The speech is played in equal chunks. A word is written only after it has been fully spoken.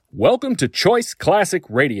Welcome to Choice Classic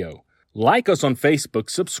Radio. Like us on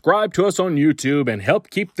Facebook, subscribe to us on YouTube, and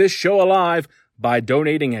help keep this show alive by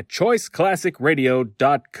donating at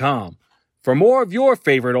choiceclassicradio.com. For more of your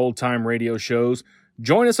favorite old-time radio shows,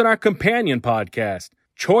 join us on our companion podcast,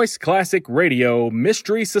 Choice Classic Radio,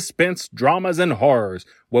 Mystery, Suspense, Dramas, and Horrors,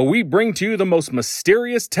 where we bring to you the most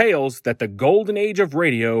mysterious tales that the golden age of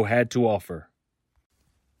radio had to offer.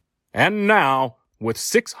 And now, with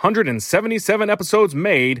 677 episodes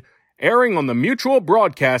made, airing on the Mutual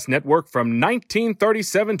Broadcast Network from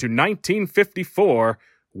 1937 to 1954,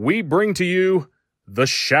 we bring to you The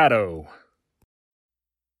Shadow.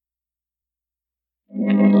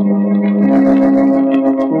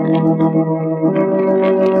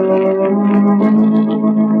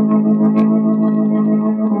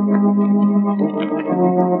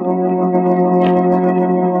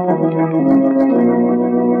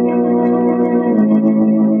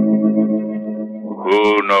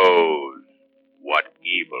 Who knows what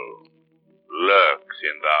evil lurks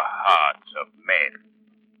in the hearts of men?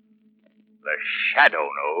 The Shadow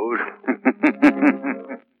knows.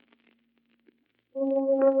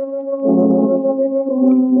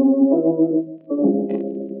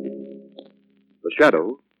 The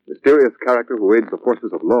Shadow, mysterious character who aids the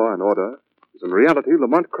forces of law and order, is in reality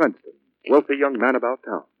Lamont Cranston, wealthy young man about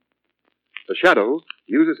town. The Shadow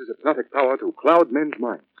uses his hypnotic power to cloud men's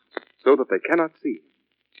minds so that they cannot see.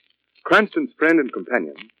 Cranston's friend and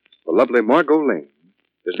companion, the lovely Margot Lane,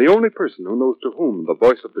 is the only person who knows to whom the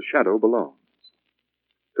voice of the Shadow belongs.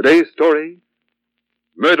 Today's story,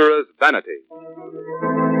 Murderer's Vanity.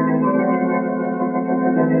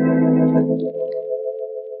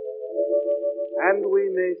 And we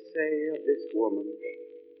may say of this woman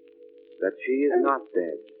that she is not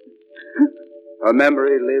dead. Her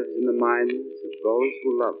memory lives in the minds of those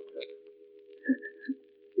who loved her.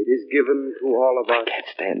 It is given to all of us. I can't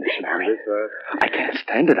stand this, Mary. This earth. I can't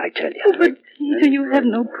stand it, I tell you. Oh, but Peter, you have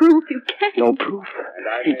no proof. You can't. No proof.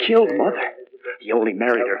 He killed Mother. He only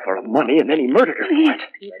married her for money, and then he murdered her for Please, it.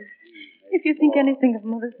 Peter. If you think anything of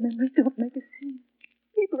Mother's memory, don't make a scene.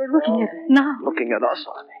 People are looking at us now. Looking at us,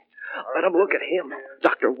 honey. Let them look at him.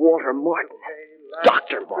 Dr. Walter Martin.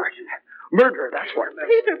 Dr. Martin. Murderer, that's what.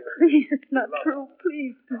 Peter, please, it's not true.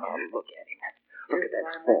 Please. Oh, look at him. Look at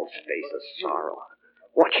that false face of sorrow.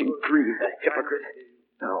 Watch him breathe, that hypocrite.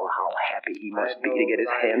 Oh, how happy he must be to get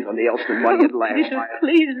his hands on the Elston money at last. Peter,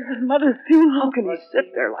 please, this is Mother's funeral. How can he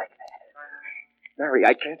sit there like that? Mary,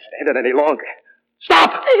 I can't stand it any longer.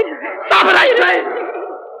 Stop! Peter. Stop it, I say!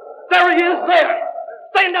 There he is, there!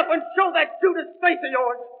 Stand up and show that Judas face of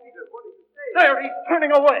yours! There, he's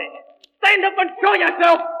turning away. Stand up and show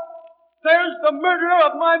yourself! There's the murderer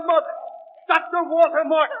of my mother, Dr. Walter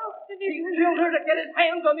Martin. He killed her to get his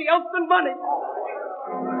hands on the Elston money.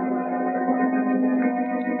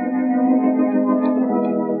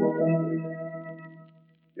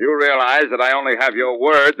 You realize that I only have your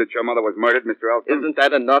word that your mother was murdered, Mr. Elston? Isn't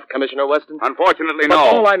that enough, Commissioner Weston? Unfortunately, But no.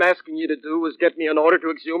 all I'm asking you to do is get me an order to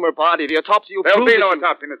exhume her body. The autopsy will There'll prove be no that you-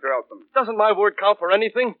 autopsy, Mr. Elston. Doesn't my word count for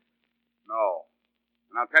anything? No.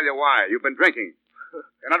 And I'll tell you why. You've been drinking.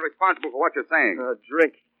 You're not responsible for what you're saying.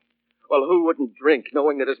 Drink. Well, who wouldn't drink,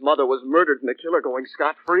 knowing that his mother was murdered and the killer going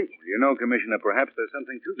scot-free? You know, Commissioner, perhaps there's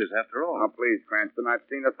something to this after all. Now, please, Cranston, I've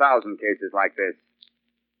seen 1,000 cases like this.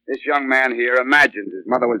 This young man here imagines his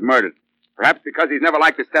mother was murdered. Perhaps because he's never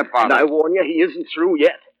liked his stepfather. And I warn you, he isn't through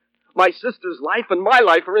yet. My sister's life and my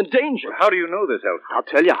life are in danger. How do you know this, Elston? I'll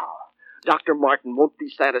tell you how. Dr. Martin won't be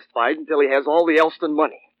satisfied until he has all the Elston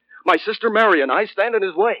money. My sister Mary and I stand in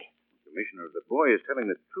his way. Commissioner, if the boy is telling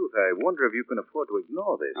the truth, I wonder if you can afford to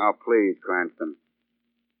ignore this. Now, please, Cranston.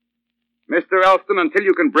 Mr. Elston, until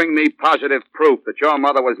you can bring me positive proof that your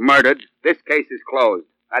mother was murdered, this case is closed.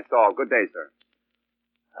 That's all. Good day, sir.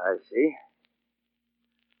 I see.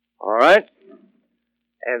 All right.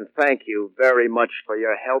 And thank you very much for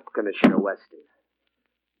your help, Commissioner Weston.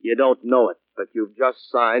 You don't know it, but you've just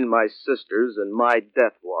signed my sister's and my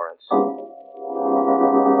death warrants.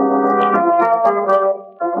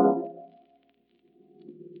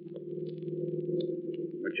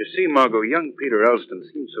 But you see, Margot, young Peter Elston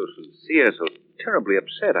seems so sincere, so terribly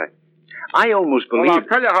upset. I almost believe... Well, I'll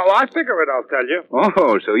tell you how I figure it, I'll tell you.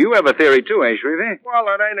 Oh, so you have a theory too, eh, Shrevey? Well,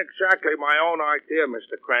 it ain't exactly my own idea,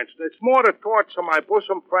 Mr. Cranston. It's more the thoughts of my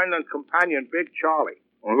bosom friend and companion, Big Charlie.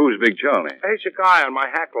 Well, who's Big Charlie? He's a guy on my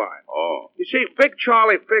hack line. Oh. You see, Big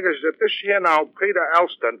Charlie figures that this here now, Peter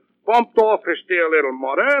Elston, bumped off his dear little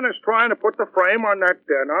mother and is trying to put the frame on that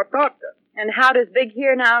now doctor. And how does Big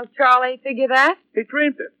Here Now Charlie figure that? He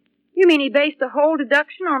dreamed it. You mean he based the whole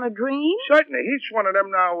deduction on a dream? Certainly. He's one of them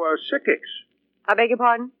now psychics. I beg your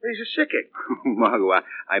pardon? He's a psychic. Margot,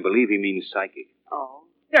 I believe he means psychic. Oh.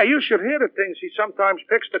 Yeah, you should hear the things he sometimes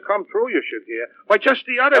picks to come true, you should hear. Why, just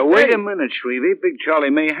the other day... Wait a minute, Shrevey. Big Charlie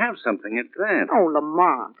may have something at that. Oh,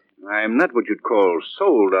 Lamont. I'm not what you'd call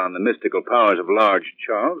sold on the mystical powers of Large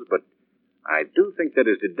Charles, but I do think that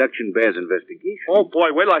his deduction bears investigation. Oh,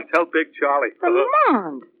 boy, wait till I tell Big Charlie.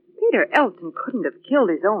 Lamont! Peter Elston couldn't have killed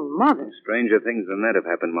his own mother. Stranger things than that have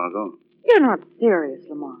happened, Margot. You're not serious,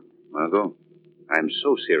 Lamont. Margot, I'm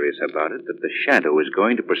so serious about it that the Shadow is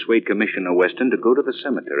going to persuade Commissioner Weston to go to the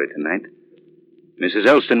cemetery tonight. Mrs.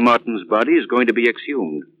 Elston Martin's body is going to be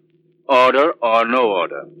exhumed. Order or no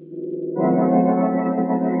order.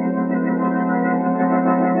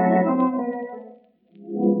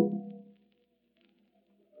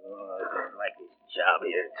 Oh, I don't like this job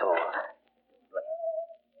here at all.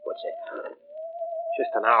 What's that?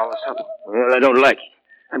 Just an hour or something. Well, I don't like it.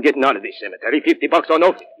 I'm getting out of this cemetery. $50 or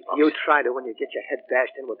no $50. You tried it when you get your head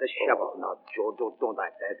bashed in with this shovel. Now, Joe, don't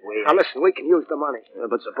act that way. Now, listen, we can use the money.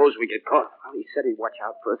 But suppose we get caught. Well, he said he'd watch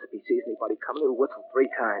out for us if he sees anybody coming. He'll whistle 3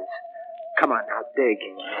 times. Come on, now, dig.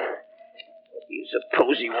 What do you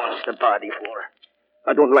suppose he wants the body for?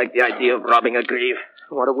 I don't like the idea of robbing a grave.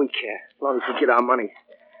 What do we care? As long as we get our money.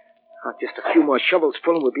 Just a few more shovels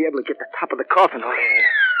full and we'll be able to get the top of the coffin on.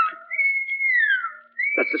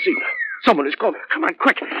 That's the signal. Someone is coming. Come on,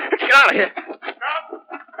 quick. Let's get out of here. Stop!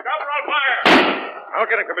 Stop or I'll fire! I'll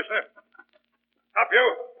get him, Commissioner. Stop, you!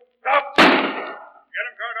 Stop! Get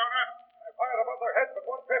him, Cardona. I fired above their heads with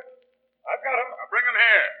 1 pip. I've got him. I'll bring him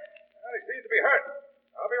here. Well, he seems to be hurt.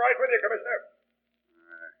 I'll be right with you, Commissioner.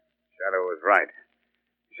 Shadow was right.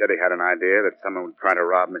 He said he had an idea that someone would try to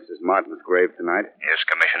rob Mrs. Martin's grave tonight. Yes,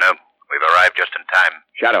 Commissioner. We've arrived just in time.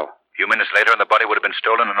 Shadow. A few minutes later, and the body would have been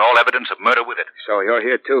stolen and all evidence of murder with it. So you're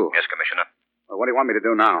here, too? Yes, Commissioner. Well, what do you want me to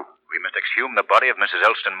do now? We must exhume the body of Mrs.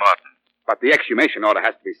 Elston Martin. But the exhumation order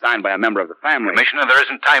has to be signed by a member of the family. Commissioner, there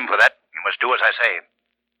isn't time for that. You must do as I say.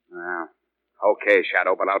 Well, okay,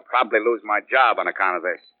 Shadow, but I'll probably lose my job on account of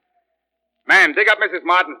this. Man, dig up Mrs.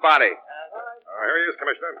 Martin's body. Here he is,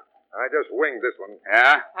 Commissioner. I just winged this one.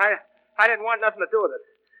 Yeah? I didn't want nothing to do with it.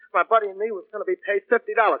 My buddy and me was going to be paid $50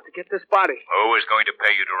 to get this body. Who is going to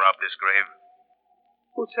pay you to rob this grave?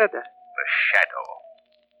 Who said that? The Shadow.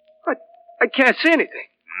 I can't see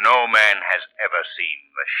anything. No man has ever seen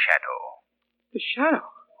the Shadow. The Shadow?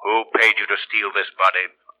 Who paid you to steal this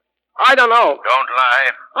body? I don't know. Don't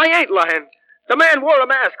lie. I ain't lying. The man wore a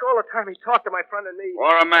mask all the time he talked to my friend and me.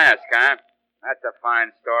 Wore a mask, huh? That's a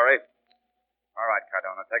fine story. All right,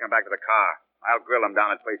 Cardona, take him back to the car. I'll grill him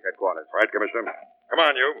down at police headquarters. Right, Commissioner. Come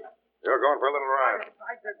on, you. You're going for a little ride.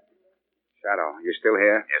 Shadow, you still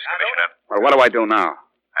here? Yes, Commissioner. Well, what do I do now?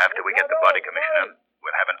 After we get the body, Commissioner,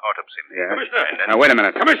 we'll have an autopsy. Yeah. Commissioner. And then... Now, wait a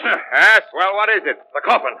minute. Commissioner. Yes? Well, what is it? The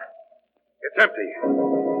coffin. It's empty.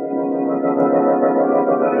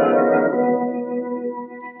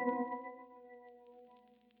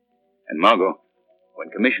 And Margot, when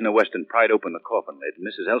Commissioner Weston pried open the coffin lid,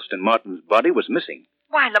 Mrs. Elston Martin's body was missing.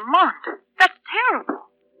 Why, Lamont, that's terrible.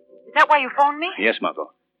 Is that why you phoned me? Yes,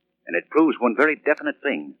 Margot. And it proves one very definite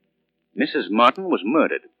thing. Mrs. Martin was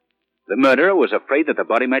murdered. The murderer was afraid that the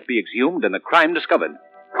body might be exhumed and the crime discovered.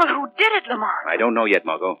 Well, who did it, Lamont? I don't know yet,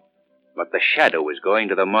 Margot. But the Shadow is going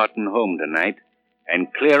to the Martin home tonight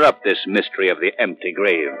and clear up this mystery of the empty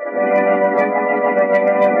grave.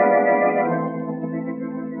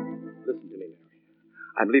 Listen to me, Mary.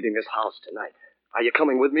 I'm leaving this house tonight. Are you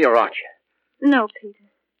coming with me or aren't you? No,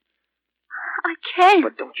 Peter. I can't.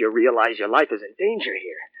 But don't you realize your life is in danger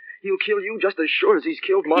here? He'll kill you just as sure as he's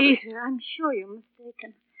killed Mother. Peter, I'm sure you're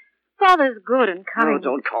mistaken. Father's good and kind. No,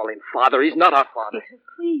 don't call him father. He's not our father. Peter,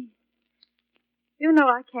 please. You know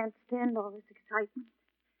I can't stand all this excitement.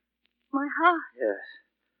 My heart.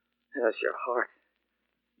 Yes, your heart.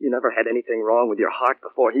 You never had anything wrong with your heart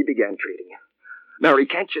before he began treating you. Mary,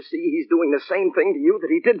 can't you see he's doing the same thing to you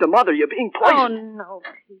that he did to Mother? You're being poisoned. Oh, no,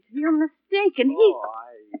 Peter. You're mistaken.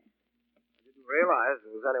 I didn't realize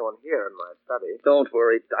there was anyone here in my study. Don't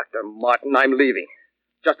worry, Dr. Martin. I'm leaving.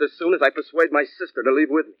 Just as soon as I persuade my sister to leave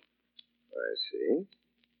with me. I see.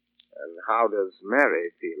 And how does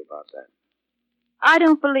Mary feel about that? I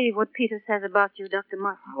don't believe what Peter says about you, Dr.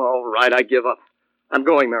 Martin. All right, I give up. I'm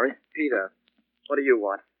going, Mary. Peter, what do you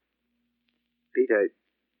want? Peter,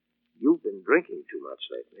 you've been drinking too much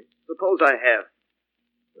lately. Suppose I have.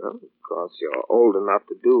 Well, of course, you're old enough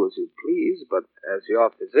to do as you please, but as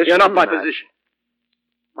your physician... You're not my physician.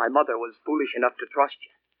 My mother was foolish enough to trust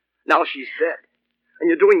you. Now she's dead. And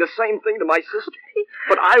you're doing the same thing to my sister.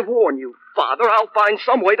 But I warn you, Father, I'll find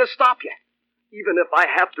some way to stop you. Even if I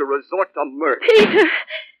have to resort to murder. Peter!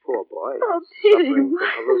 Poor boy. Oh, Peter, suffering from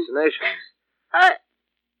hallucinations.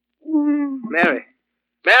 Mary.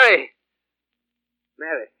 Mary!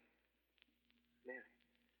 Mary.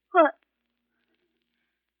 What?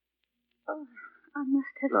 Oh, I must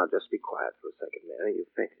have... Now, just be quiet for a second, Mary. You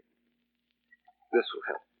fainted. This will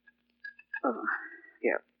help. Oh.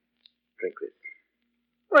 Here. Drink this.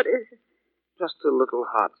 What is it? Just a little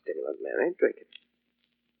heart stimulant, Mary. Drink it.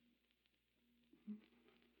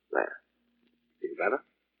 There. Feel better?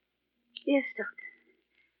 Yes, Doctor.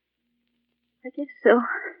 I guess so.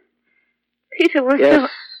 Peter was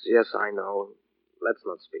Yes, yes, I know. Let's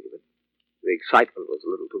not speak of it. The excitement was a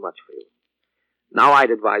little too much for you. Now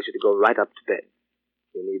I'd advise you to go right up to bed.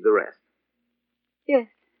 You need the rest. Yes.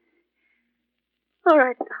 All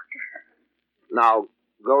right, Doctor. Now,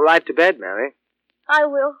 go right to bed, Mary. I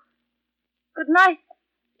will. Good night.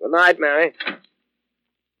 Good night, Mary.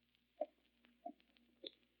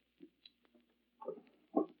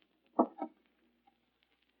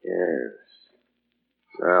 Yes.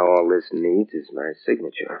 Now all this needs is my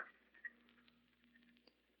signature.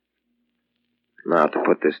 Now to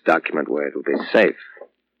put this document where it'll be safe.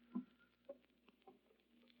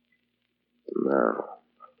 Now,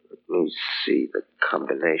 let me see the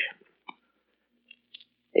combination.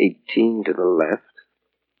 18 to the left.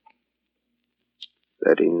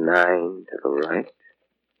 39 to the right.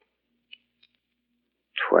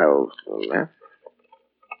 12 to the left.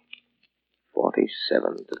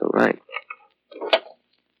 47 to the right.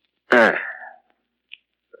 I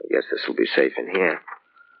guess this will be safe in here.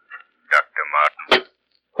 Dr. Martin.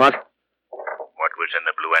 What? What was in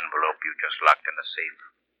the blue envelope you just locked in the safe?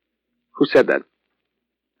 Who said that?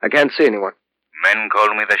 I can't see anyone. Men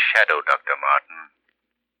call me the Shadow, Dr. Martin.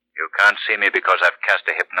 You can't see me because I've cast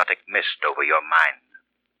a hypnotic mist over your mind.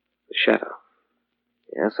 The Shadow.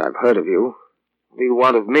 Yes, I've heard of you. What do you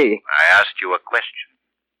want of me? I asked you a question.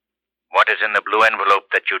 What is in the blue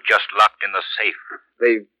envelope that you just locked in the safe?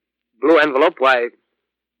 The blue envelope? Why,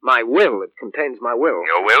 my will. It contains my will.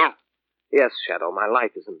 Your will? Yes, Shadow, my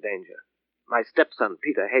life is in danger. My stepson,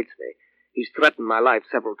 Peter, hates me. He's threatened my life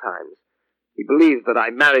several times. He believes that I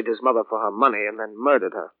married his mother for her money and then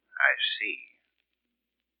murdered her. I see.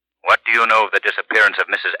 What do you know of the disappearance of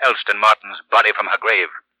Mrs. Elston Martin's body from her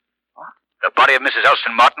grave? What? The body of Mrs.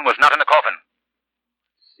 Elston Martin was not in the coffin.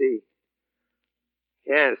 See.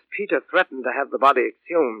 Yes, Peter threatened to have the body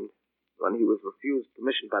exhumed. When he was refused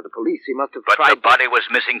permission by the police, he must have But tried... the body was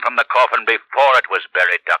missing from the coffin before it was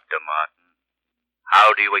buried, Dr. Martin.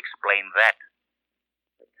 How do you explain that?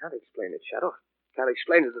 I can't explain it, Shadow. Can't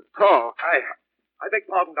explain it at all. I beg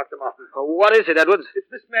pardon, Dr. Martin. Oh, what is it, Edwards? It's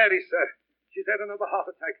Miss Mary, sir. She's had another heart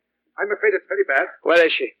attack. I'm afraid it's very bad. Where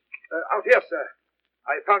is she? Out here, sir.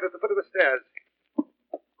 I found her at the foot of the stairs.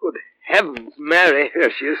 Good heavens, Mary. Here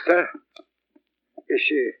she is, sir. Is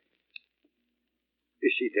she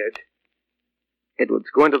dead? Edwards,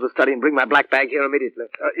 go into the study and bring my black bag here immediately.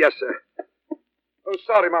 Yes, sir. Oh,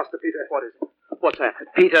 sorry, Master Peter. What is it? What's that?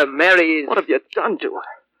 Peter, Mary is... What have you done to her?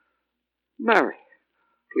 Mary.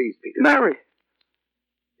 Please, Peter. Mary.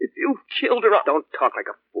 If you killed her... Don't talk like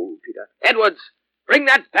a fool, Peter. Edwards, bring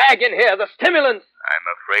that bag in here, the stimulants. I'm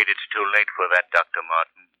afraid it's too late for that, Dr.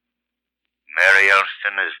 Martin. Mary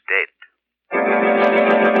Elston is dead.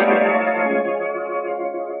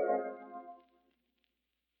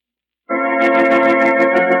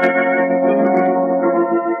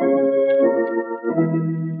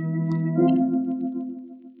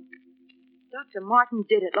 Dr. Martin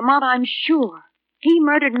did it, Lamont, I'm sure. He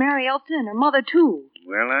murdered Mary Elston and her mother, too.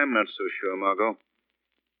 Well, I'm not so sure, Margot.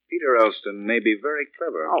 Peter Elston may be very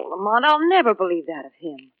clever. Oh, Lamont, I'll never believe that of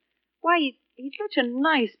him. Why, he's such a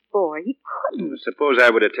nice boy. He couldn't. Suppose I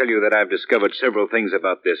were to tell you that I've discovered several things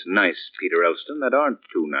about this nice Peter Elston that aren't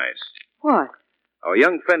too nice. What? Our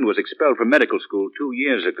young friend was expelled from medical school 2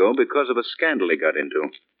 years ago because of a scandal he got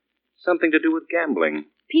into. Something to do with gambling.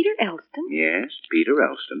 Peter Elston? Yes, Peter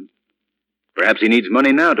Elston. Perhaps he needs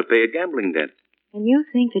money now to pay a gambling debt. And you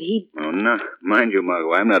think that he'd... Oh, no. Mind you,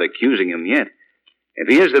 Margot, I'm not accusing him yet. If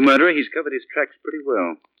he is the murderer, he's covered his tracks pretty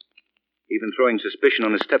well. Even throwing suspicion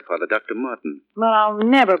on his stepfather, Dr. Martin. Well, I'll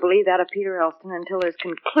never believe that of Peter Elston until there's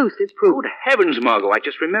conclusive proof. Good heavens, Margot, I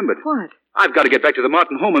just remembered. What? I've got to get back to the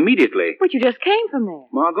Martin home immediately. But you just came from there.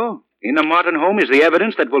 Margot, in the Martin home is the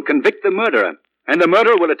evidence that will convict the murderer. And the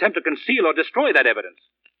murderer will attempt to conceal or destroy that evidence.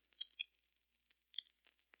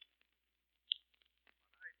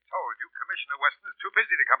 I told you Commissioner Weston is too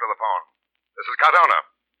busy to come to the phone. This is Cardona.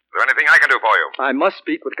 Is there anything I can do for you? I must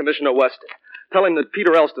speak with Commissioner Weston. Tell him that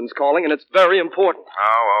Peter Elston's calling, and it's very important.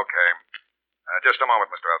 Oh, okay. Just a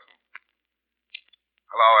moment, Mr. Elston.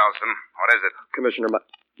 Hello, Elston. What is it? Commissioner,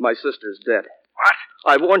 my sister's dead. What?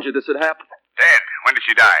 I warned you this had happened. Dead? When did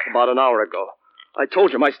she die? About an hour ago. I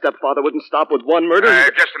told you my stepfather wouldn't stop with one murder.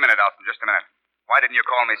 Just a minute, Elton, just a minute. Why didn't you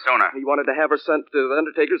call me sooner? He wanted to have her sent to the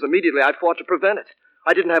undertaker's immediately. I fought to prevent it.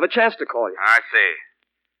 I didn't have a chance to call you. I see.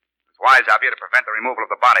 It's wise of you to prevent the removal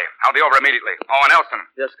of the body. I'll be over immediately. Oh, and Elston.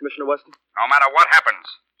 Yes, Commissioner Weston? No matter what happens,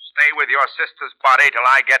 stay with your sister's body till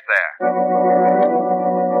I get there.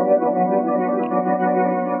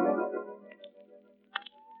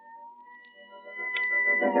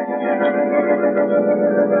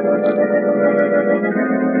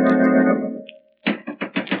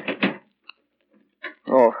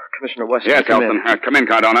 Oh, Commissioner Weston. Yes, Elston. Come in,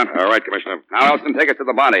 Cardona. All right, Commissioner. Now, Elston, take us to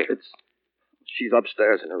the body. She's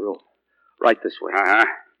upstairs in her room. Right this way. Uh-huh.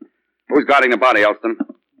 Who's guarding the body, Elston?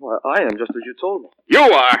 Well, I am, just as you told me. You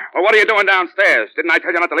are? Well, what are you doing downstairs? Didn't I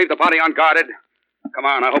tell you not to leave the body unguarded? Come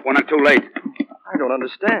on, I hope we're not too late. I don't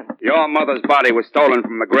understand. Your mother's body was stolen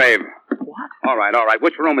from the grave. What? All right.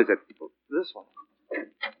 Which room is it? This one.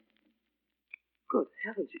 Good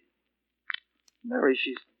heavens. Mary,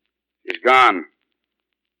 she's gone.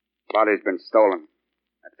 Body's been stolen.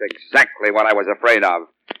 That's exactly what I was afraid of.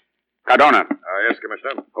 Cardona. Yes,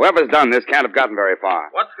 Commissioner. Whoever's done this can't have gotten very far.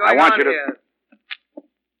 What's going I want on you to... here?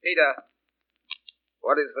 Peter,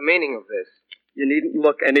 what is the meaning of this? You needn't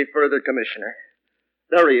look any further, Commissioner.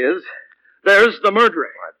 There he is. There's the murderer.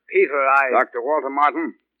 Peter, Dr. Walter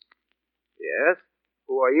Martin. Yes?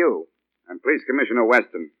 Who are you? I'm Police Commissioner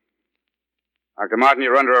Weston. Dr. Martin,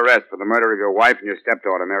 you're under arrest for the murder of your wife and your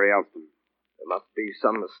stepdaughter, Mary Elston. There must be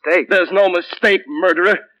some mistake. There's no mistake,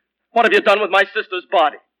 murderer. What have you done with my sister's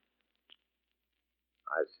body?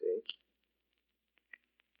 I see.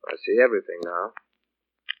 I see everything now.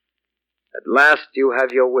 At last you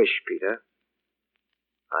have your wish, Peter.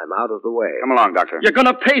 I'm out of the way. Come along, Doctor. You're going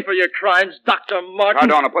to pay for your crimes, Dr. Martin.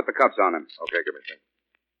 Cardona, put the cuffs on him. Okay, Commissioner.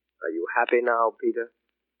 Are you happy now, Peter,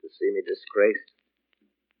 to see me disgraced?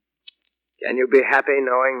 Can you be happy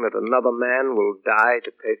knowing that another man will die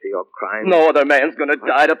to pay for your crimes? No other man's going to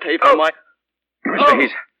die to pay for my... Commissioner,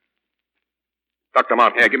 he's... Dr.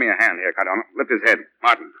 Martin. Here, give me a hand here, Cardona. Lift his head.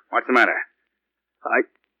 Martin, what's the matter?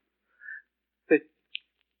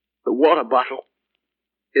 The water bottle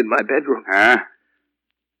in my bedroom. Huh?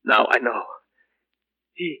 Now I know.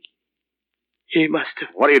 He must have...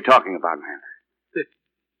 What are you talking about, man?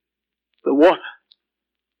 The water.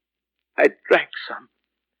 I drank some.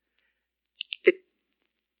 It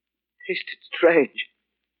tasted strange.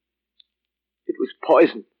 It was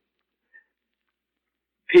poison.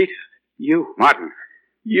 Peter, you. Martin.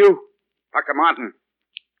 You. Dr. Martin.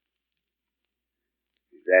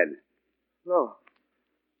 He's dead. No,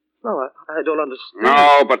 I don't understand.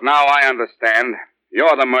 No, but now I understand.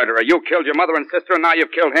 You're the murderer. You killed your mother and sister, and now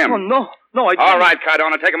you've killed him. Oh, no, I didn't. All right,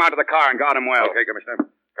 Cardona, take him out to the car and guard him well. Okay, Commissioner.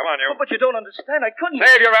 Come on, you. Oh, but you don't understand. I couldn't...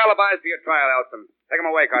 Save your alibis for your trial, Elston. Take him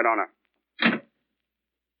away, Cardona.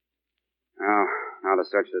 Now to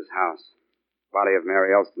search this house. Body of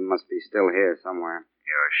Mary Elston must be still here somewhere.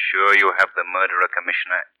 You're sure you have the murderer,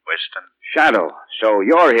 Commissioner Weston? Shadow, so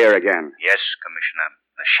you're here again. Yes, Commissioner.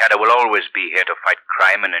 The Shadow will always be here to fight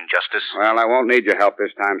crime and injustice. Well, I won't need your help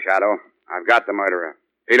this time, Shadow. I've got the murderer.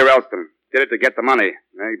 Peter Elston. Did it to get the money.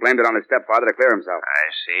 He blamed it on his stepfather to clear himself. I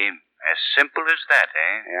see. As simple as that,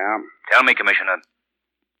 eh? Yeah. Tell me, Commissioner,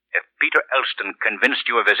 if Peter Elston convinced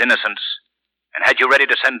you of his innocence and had you ready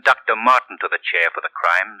to send Dr. Martin to the chair for the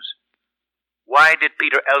crimes, why did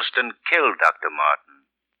Peter Elston kill Dr. Martin?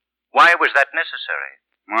 Why was that necessary?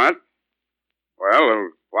 What?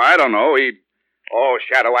 Well, I don't know. Oh,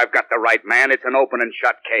 Shadow, I've got the right man. It's an open and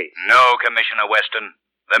shut case. No, Commissioner Weston.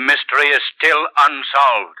 The mystery is still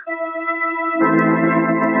unsolved.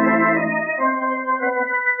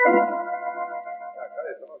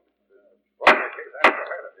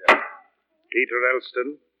 Peter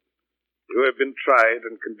Elston, you have been tried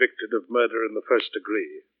and convicted of murder in the first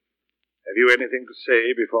degree. Have you anything to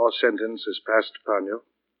say before sentence is passed upon you?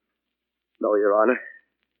 No, Your Honor.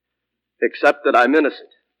 Except that I'm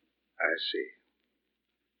innocent. I see.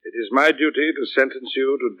 It is my duty to sentence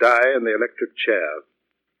you to die in the electric chair.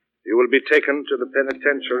 You will be taken to the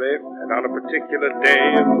penitentiary, and on a particular day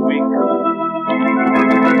in the week...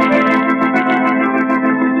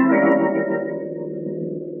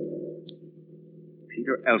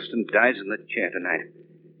 Peter Elston dies in the chair tonight.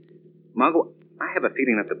 Margot, I have a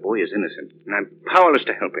feeling that the boy is innocent, and I'm powerless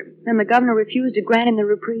to help him. And the governor refused to grant him the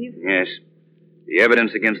reprieve? Yes. The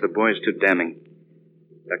evidence against the boy is too damning.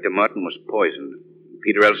 Dr. Martin was poisoned.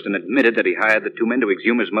 Peter Elston admitted that he hired the two men to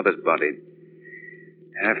exhume his mother's body.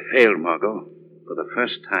 I failed, Margot. For the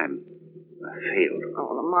first time, I failed.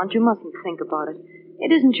 Oh, Lamont, you mustn't think about it.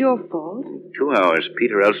 It isn't your fault. 2 hours.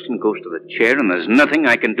 Peter Elston goes to the chair, and there's nothing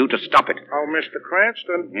I can do to stop it. Oh, Mr.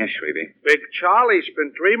 Cranston. Yes, Shrevey. Big Charlie's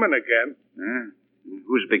been dreaming again.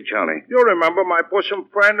 Who's Big Charlie? You remember my bosom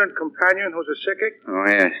friend and companion who's a psychic? Oh,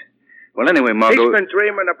 yes. Well, anyway, Margot... He's been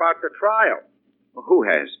dreaming about the trial. Well, who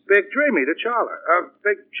has? Big Dreamy, the Charlie.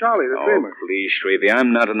 Big Charlie, the dreamer. Please, Shrevey,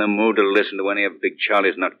 I'm not in the mood to listen to any of Big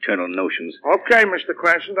Charlie's nocturnal notions. Okay, Mr.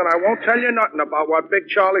 Cranston, then I won't tell you nothing about what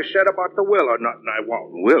Big Charlie said about the will or nothing, I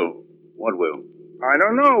won't. Will? What will? I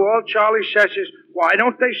don't know. All Charlie says is, why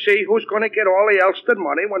don't they see who's going to get all the Elston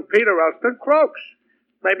money when Peter Elston croaks?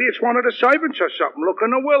 Maybe it's one of the servants or something. Look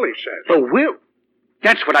in the will, he says. The will?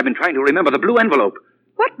 That's what I've been trying to remember, the blue envelope.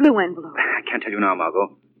 What blue envelope? I can't tell you now,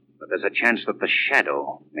 Margot. But there's a chance that the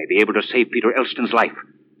Shadow may be able to save Peter Elston's life.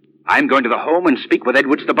 I'm going to the home and speak with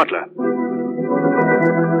Edwards, the butler.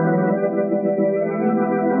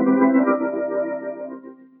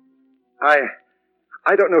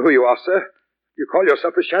 I don't know who you are, sir. You call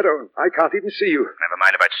yourself a Shadow. I can't even see you. Never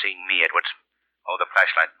mind about seeing me, Edwards. Hold the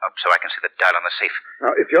flashlight up so I can see the dial on the safe.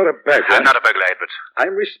 Now, if you're a burglar... I'm not a burglar, Edwards.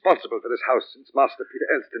 I'm responsible for this house since Master Peter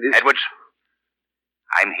Elston is... Edwards,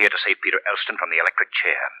 I'm here to save Peter Elston from the electric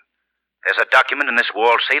chair. There's a document in this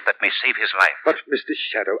wall safe that may save his life. But, Mr.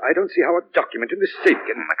 Shadow, I don't see how a document in this safe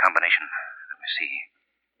can... A combination. Let me see.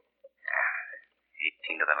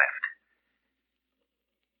 18 to the left.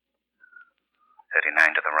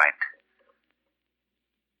 39 to the right.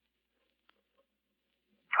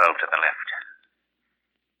 12 to the left.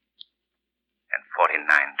 And 49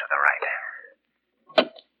 to the right.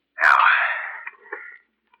 Now.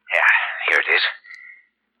 Yeah, here it is.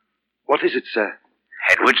 What is it, sir?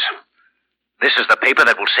 Edwards, this is the paper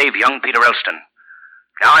that will save young Peter Elston.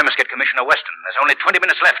 Now I must get Commissioner Weston. There's only 20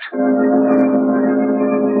 minutes left.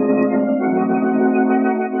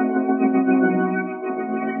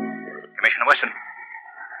 Commissioner Weston,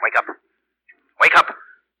 wake up. Wake up.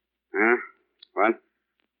 Huh? What?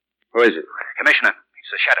 Who is it? Commissioner,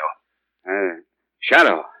 it's the Shadow.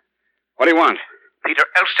 Shadow. What do you want? Peter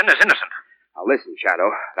Elston is innocent. Now listen,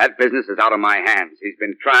 Shadow. That business is out of my hands. He's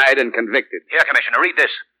been tried and convicted. Here, Commissioner, read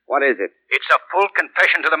this. What is it? It's a full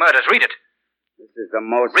confession to the murders. Read it. This is the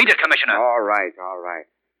most... Read it, Commissioner. All right.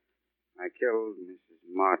 I killed Mrs.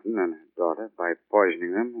 Martin and her daughter by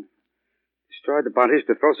poisoning them and destroyed the bodies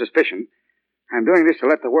to throw suspicion. I'm doing this to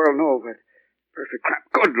let the world know, but... Perfect crap.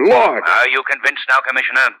 Good Lord! Are you convinced now,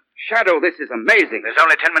 Commissioner? Shadow, this is amazing. There's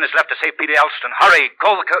only 10 minutes left to save Peter Elston. Hurry,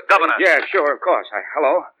 call the governor. Yeah, sure, of course.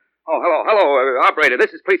 Hello? Oh, hello, operator.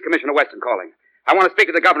 This is Police Commissioner Weston calling. I want to speak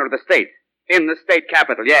to the governor of the state. In the state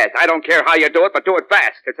capital, yes. I don't care how you do it, but do it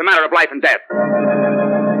fast. It's a matter of life and death.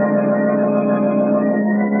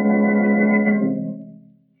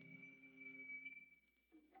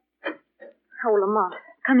 Oh, Lamont,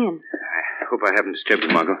 come in. I hope I haven't disturbed you,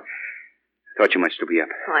 Margot. Thought you might still be up.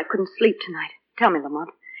 Oh, I couldn't sleep tonight. Tell me, Lamont,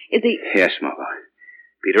 is he... Yes, Margot.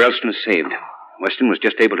 Peter Elston is saved. Weston was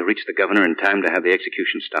just able to reach the governor in time to have the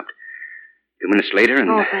execution stopped. 2 minutes later and...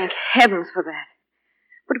 Oh, thank heavens for that.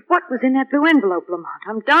 But what was in that blue envelope, Lamont?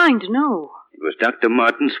 I'm dying to know. It was Dr.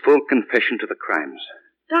 Martin's full confession to the crimes.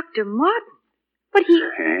 Dr. Martin? But he...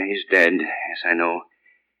 Yeah, he's dead. Yes, I know.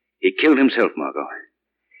 He killed himself, Margot.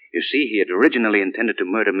 You see, he had originally intended to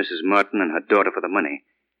murder Mrs. Martin and her daughter for the money.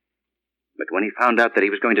 But when he found out that he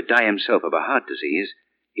was going to die himself of a heart disease,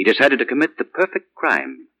 he decided to commit the perfect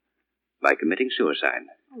crime by committing suicide.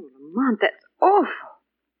 Oh, Lamont, that's awful.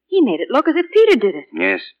 He made it look as if Peter did it.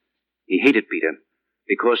 Yes. He hated Peter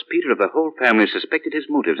because Peter of the whole family suspected his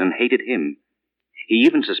motives and hated him. He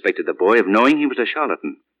even suspected the boy of knowing he was a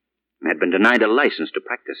charlatan and had been denied a license to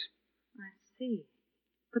practice. I see.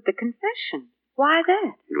 But the confession, why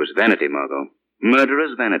that? It was vanity, Margot.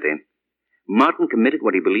 Murderous vanity. Martin committed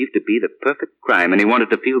what he believed to be the perfect crime, and he wanted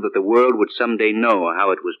to feel that the world would someday know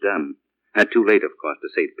how it was done. Too late, of course, to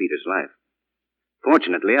save Peter's life.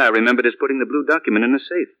 Fortunately, I remembered his putting the blue document in the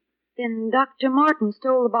safe. Then Dr. Martin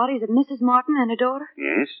stole the bodies of Mrs. Martin and her daughter?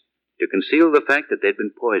 Yes, to conceal the fact that they'd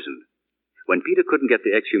been poisoned. When Peter couldn't get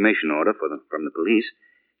the exhumation order from the police,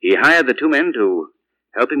 he hired the two men to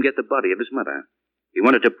help him get the body of his mother. He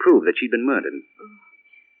wanted to prove that she'd been murdered.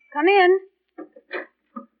 Come in.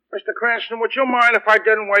 Mr. Cranston, would you mind if I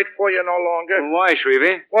didn't wait for you no longer? Why,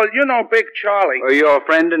 Shrevey? Well, you know Big Charlie. Your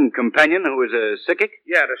friend and companion who is a psychic?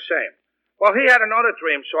 Yeah, the same. Well, he had another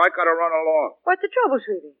dream, so I got to run along. What's the trouble,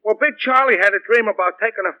 Shrevey? Well, Big Charlie had a dream about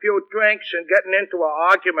taking a few drinks and getting into an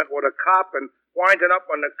argument with a cop and winding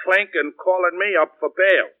up on the clink and calling me up for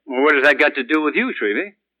bail. Well, what does that got to do with you,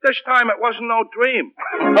 Shrevey? This time it wasn't no dream.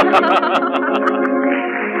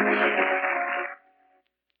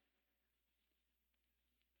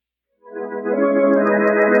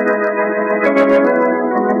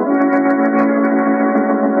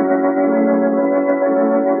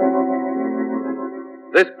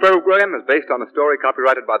 program is based on a story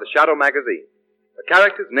copyrighted by the Shadow magazine. The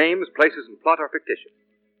characters, names, places, and plot are fictitious.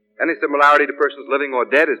 Any similarity to persons living or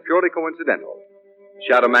dead is purely coincidental.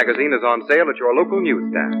 Shadow magazine is on sale at your local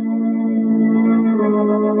newsstand.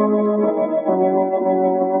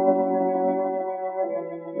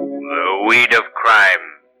 The weed of crime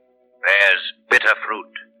bears bitter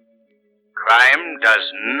fruit. Crime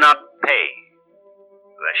does not pay.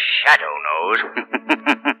 The Shadow knows.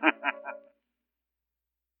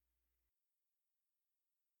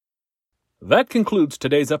 That concludes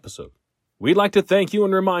today's episode. We'd like to thank you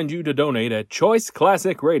and remind you to donate at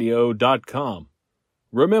choiceclassicradio.com.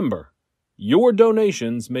 Remember, your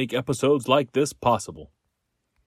donations make episodes like this possible.